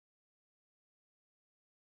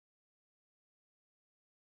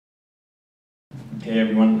Hey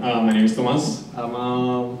everyone, my name is Tomas. I'm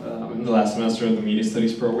in the last semester of the Media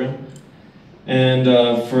Studies program. And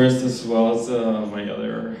first, as well as my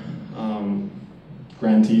other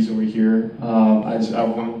grantees over here, I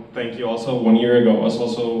want to thank you also. 1 year ago, I was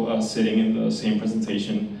also sitting in the same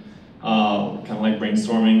presentation, kind of like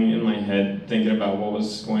brainstorming in my head, thinking about what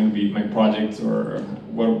was going to be my project or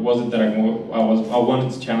what was it that I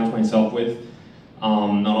wanted to challenge myself with.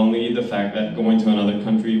 Not only the fact that going to another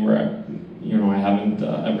country where I haven't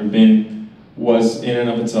ever been was in and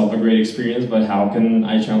of itself a great experience, but how can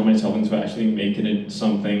I challenge myself into actually making it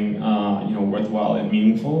something worthwhile and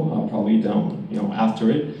meaningful? Probably down after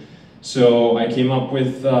it. So I came up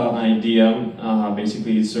with an idea.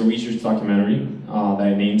 Basically, it's a research documentary that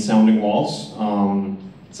I named Sounding Walls.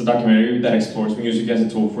 It's a documentary that explores music as a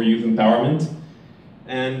tool for youth empowerment.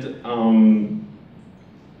 And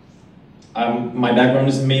my background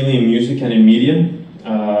is mainly in music and in media.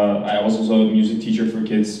 I was also a music teacher for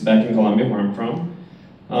kids back in Colombia, where I'm from.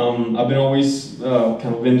 I've been always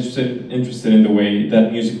kind of interested in the way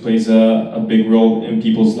that music plays a big role in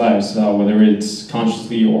people's lives, whether it's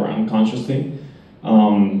consciously or unconsciously.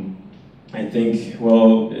 I think,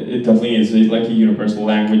 well, it definitely is like a universal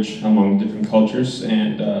language among different cultures,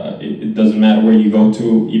 and it doesn't matter where you go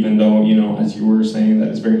to, even though, as you were saying, that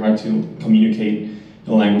it's very hard to communicate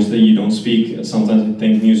a language that you don't speak. Sometimes I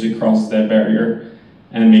think music crosses that barrier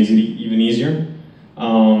and makes it even easier.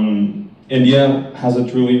 India has a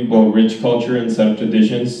truly rich culture and set of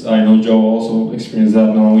traditions. I know Joe also experienced that,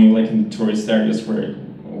 not only like in tourist areas where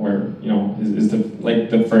is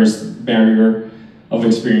the first barrier of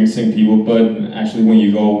experiencing people, but actually when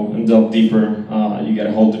you go and delve deeper, you get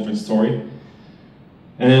a whole different story.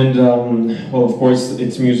 And well, of course,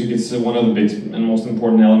 its music is one of the big and most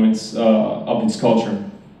important elements of its culture.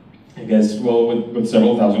 I guess, well, with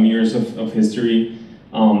several thousand years of history,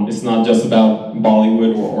 it's not just about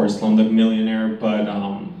Bollywood or Slumdog Millionaire,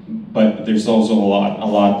 but there's also a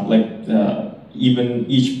lot like even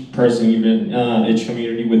each person, even each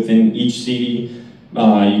community within each city.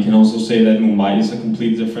 You can also say that Mumbai is a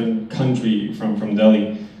completely different country from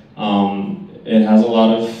Delhi. It has a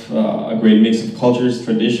lot of a great mix of cultures,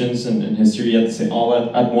 traditions, and history all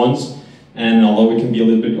at once. And although it can be a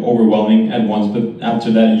little bit overwhelming at once, but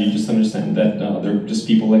after that you just understand that they're just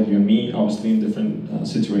people like you and me, obviously in different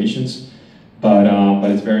situations. But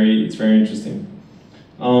it's very interesting.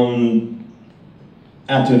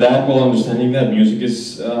 After that, well, understanding that music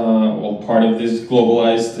is part of this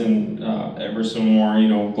globalized and ever so more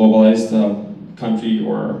globalized country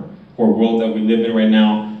or world that we live in right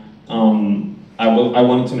now. I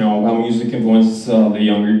wanted to know how music influences the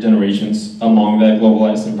younger generations among that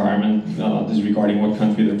globalized environment, disregarding what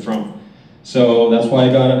country they're from. So that's why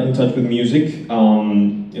I got in touch with Music.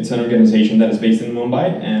 It's an organization that is based in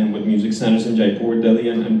Mumbai and with music centers in Jaipur, Delhi,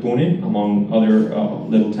 and Pune, among other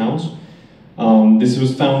little towns. This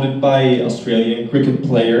was founded by Australian cricket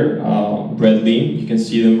player Brett Lee. You can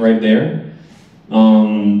see them right there.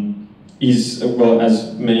 He's, well,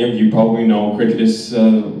 as many of you probably know, cricket is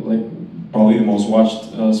probably the most watched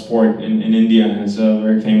sport in India, and it's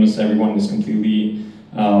very famous. Everyone is completely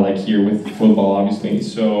here with football, obviously.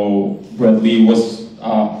 So Brett Lee was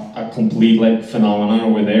a complete phenomenon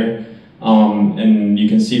over there, and you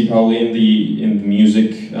can see probably in the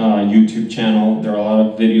music YouTube channel there are a lot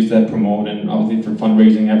of videos that promote, and obviously for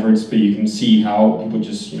fundraising efforts. But you can see how people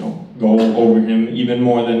just go over him even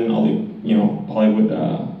more than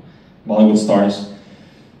Bollywood stars.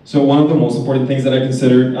 So one of the most important things that I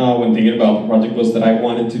considered when thinking about the project was that I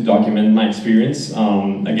wanted to document my experience.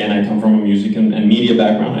 Again, I come from a music and media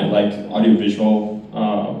background. I like audiovisual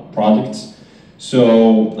projects.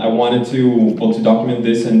 So I wanted to document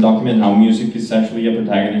this and document how music is actually a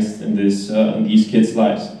protagonist in these kids'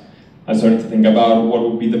 lives. I started to think about what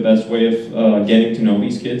would be the best way of getting to know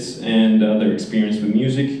these kids and their experience with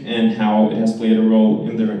music and how it has played a role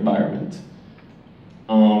in their environment.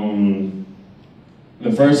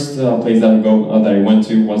 The first place that I went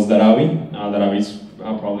to was Dharavi. Dharavi is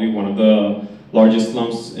probably one of the largest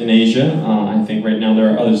slums in Asia. I think right now there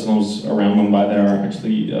are other slums around Mumbai that are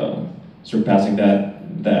actually surpassing the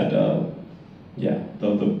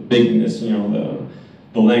bigness,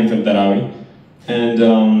 the length of Dharavi. And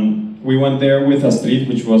we went there with Astrid,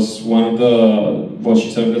 which was one of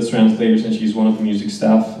she's one of the translators, and she's one of the music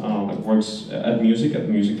staff that works at the Music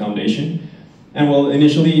Foundation. And well,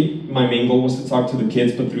 initially my main goal was to talk to the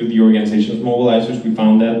kids, but through the organization's mobilizers, we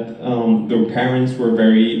found that their parents were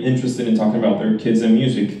very interested in talking about their kids and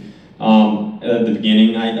music. at the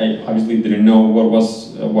beginning, I obviously didn't know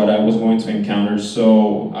what I was going to encounter.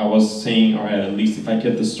 So I was saying, all right, at least if I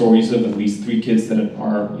get the stories of at least 3 kids that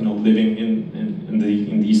are living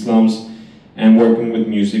in these slums and working with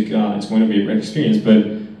music, it's going to be a great experience.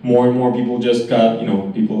 But more and more people just got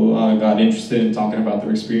got interested in talking about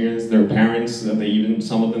their experience. Their parents,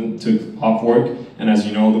 some of them took off work, and as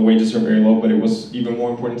you know, the wages are very low. But it was even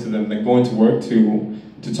more important to them than going to work to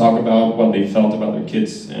talk about what they felt about their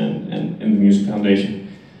kids and the Music Foundation.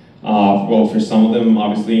 Well, for some of them,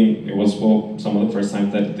 obviously, it was some of the first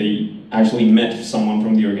times that they actually met someone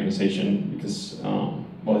from the organization because,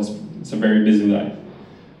 it's a very busy life.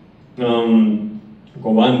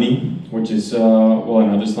 Gobandi, which is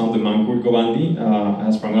another slum, the Mankur Gobandi,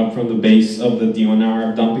 has sprung up from the base of the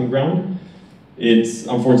DNR dumping ground. It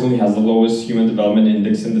unfortunately has the lowest human development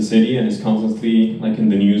index in the city and is constantly in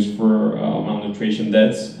the news for malnutrition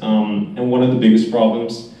deaths. And one of the biggest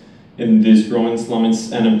problems in this growing slum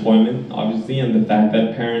is unemployment, obviously, and the fact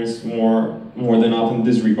that parents more than often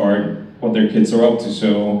disregard what their kids are up to.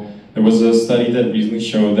 So there was a study that recently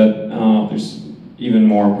showed that there's even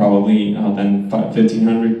more probably than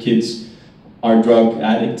 1,500 kids are drug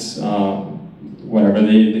addicts, whatever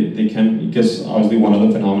they can, because obviously one of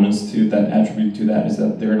the phenomena that attribute to that is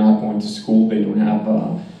that they're not going to school. They don't have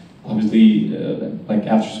obviously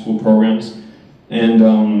after school programs, and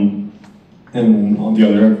on the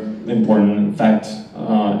other important fact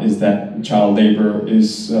is that child labor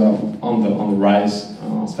is on the rise,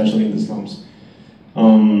 especially in the slums.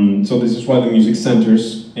 So this is why the music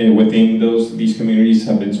centers within these communities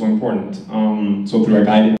have been so important. So through a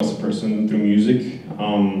guided as a person through music,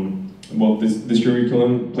 this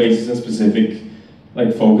curriculum places a specific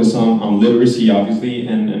focus on literacy, obviously,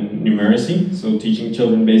 and numeracy. So teaching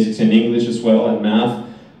children basics in English as well and math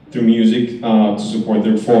through music to support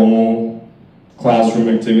their formal classroom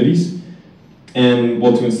activities. And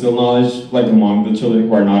to instill knowledge among the children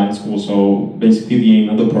who are not in school. So basically the aim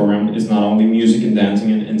of the program is not only music and dancing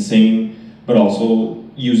and singing, but also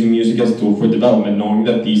using music as a tool for development, knowing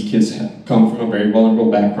that these kids come from a very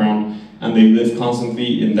vulnerable background and they live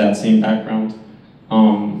constantly in that same background.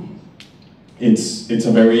 It's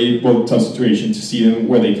a very tough situation to see them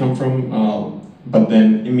where they come from, but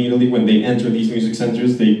then immediately when they enter these music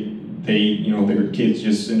centers, they're kids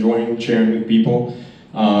just enjoying sharing with people,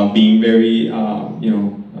 being very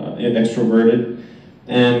extroverted,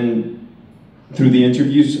 and through the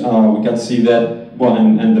interviews we got to see that.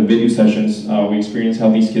 And the video sessions, we experienced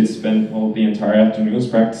how these kids spent the entire afternoons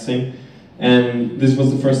practicing. And this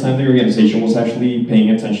was the first time the organization was actually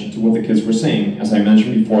paying attention to what the kids were saying. As I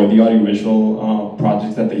mentioned before, the audiovisual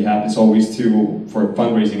projects that they have is always for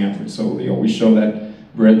fundraising efforts. So they always show that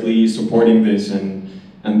we're at least supporting this, and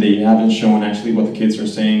they haven't shown actually what the kids are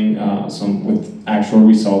saying, some with actual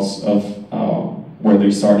results of where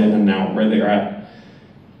they started and now where they're at.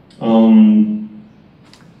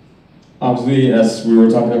 Obviously, as we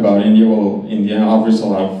were talking about India, India offers a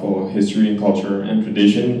lot of history and culture and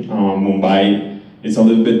tradition. Mumbai is a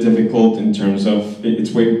little bit difficult in terms of,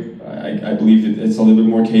 I believe it's a little bit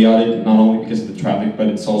more chaotic, not only because of the traffic, but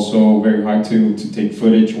it's also very hard to take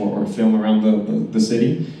footage or film around the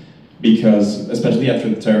city, because especially after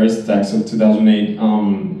the terrorist attacks of 2008,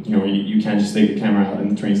 you can't just take a camera out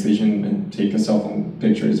in the train station and take a cell phone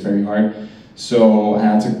picture. It's very hard. So I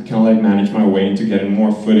had to kind of manage my way into getting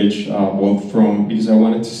more footage, because I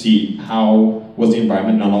wanted to see how was the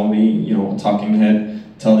environment, not only a talking head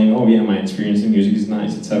telling, oh yeah, my experience in music is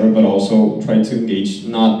nice, etc., but also try to engage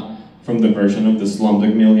not from the version of the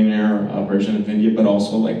Slumdog Millionaire version of India, but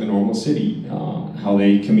also the normal city, how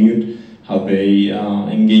they commute, how they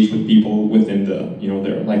engage with people within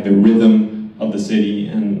the rhythm of the city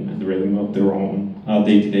and the rhythm of their own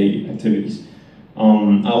day-to-day activities.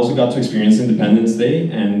 I also got to experience Independence Day,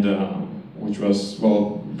 and which was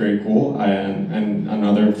very cool, and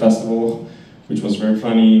another festival which was very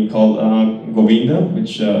funny called Govinda,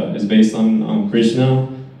 which is based on Krishna,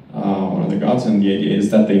 one of the gods, and the idea is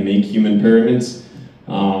that they make human pyramids,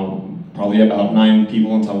 probably about 9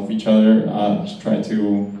 people on top of each other, to try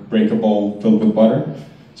to break a bowl filled with butter.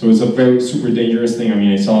 So it's a very super dangerous thing. I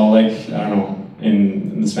mean, I saw I don't know,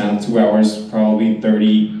 in the span of 2 hours, probably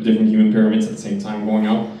 30 different human pyramids at the same time going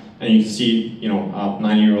up, and you can see, a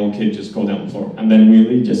 9-year-old kid just go down the floor, and then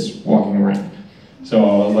immediately just walking around. So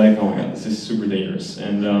I was like, oh my god, this is super dangerous.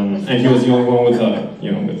 And he was the only one with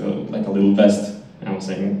a little vest, and I was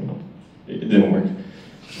saying, it didn't work.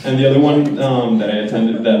 And the other one that I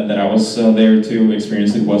attended, that I was there to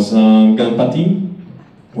experience it, was Ganpati,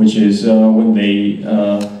 which is when they.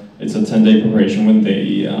 It's a 10-day preparation when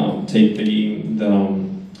they take their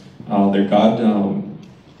god,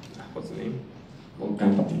 what's the name?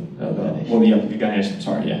 the Ganesh, I'm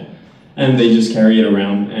sorry, yeah. And they just carry it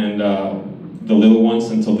around, and the little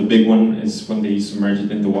ones until the big one is when they submerge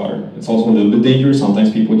it in the water. It's also a little bit dangerous.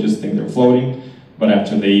 Sometimes people just think they're floating, but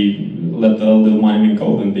after they let the little monument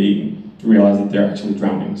go, then they realize that they're actually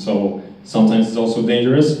drowning. So sometimes it's also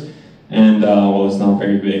dangerous, and well, it's not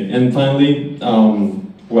very big. And finally,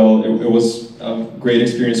 well, it was a great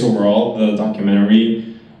experience overall. The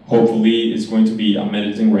documentary, hopefully, is going to be, I'm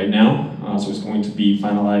editing right now, so it's going to be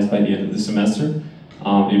finalized by the end of the semester.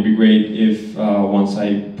 It'd be great if once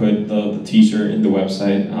I put the teaser in the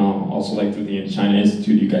website, also like through the China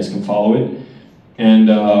Institute, you guys can follow it. And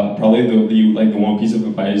probably the one piece of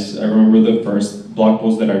advice, I remember the first blog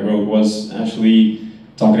post that I wrote was actually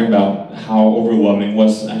talking about how overwhelming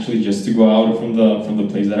was actually just to go out from the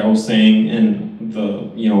place that I was staying, and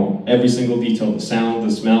every single detail, the sound,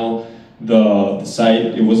 the smell, the sight,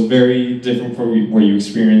 it was very different from where you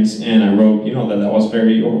experience. And I wrote, that was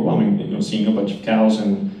very overwhelming, seeing a bunch of cows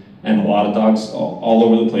and a lot of dogs all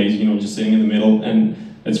over the place, just sitting in the middle. And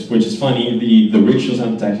which is funny, the rickshaws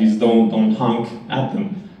and the taxis don't honk at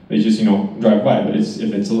them. They just, drive by. But if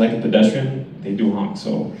it's like a pedestrian, they do honk.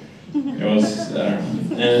 So it was,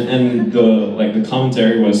 and the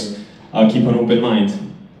commentary was, keep an open mind.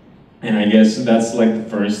 And I guess that's like the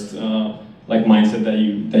first mindset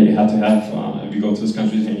that you have to have if you go to these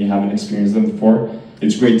countries and you haven't experienced them before.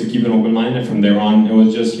 It's great to keep an open mind, and from there on, it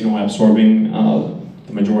was just absorbing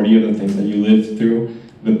the majority of the things that you lived through,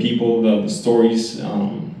 the people, the stories.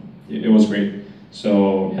 It was great.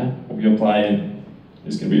 So yeah, hope you apply, and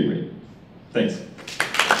it's gonna be great. Thanks.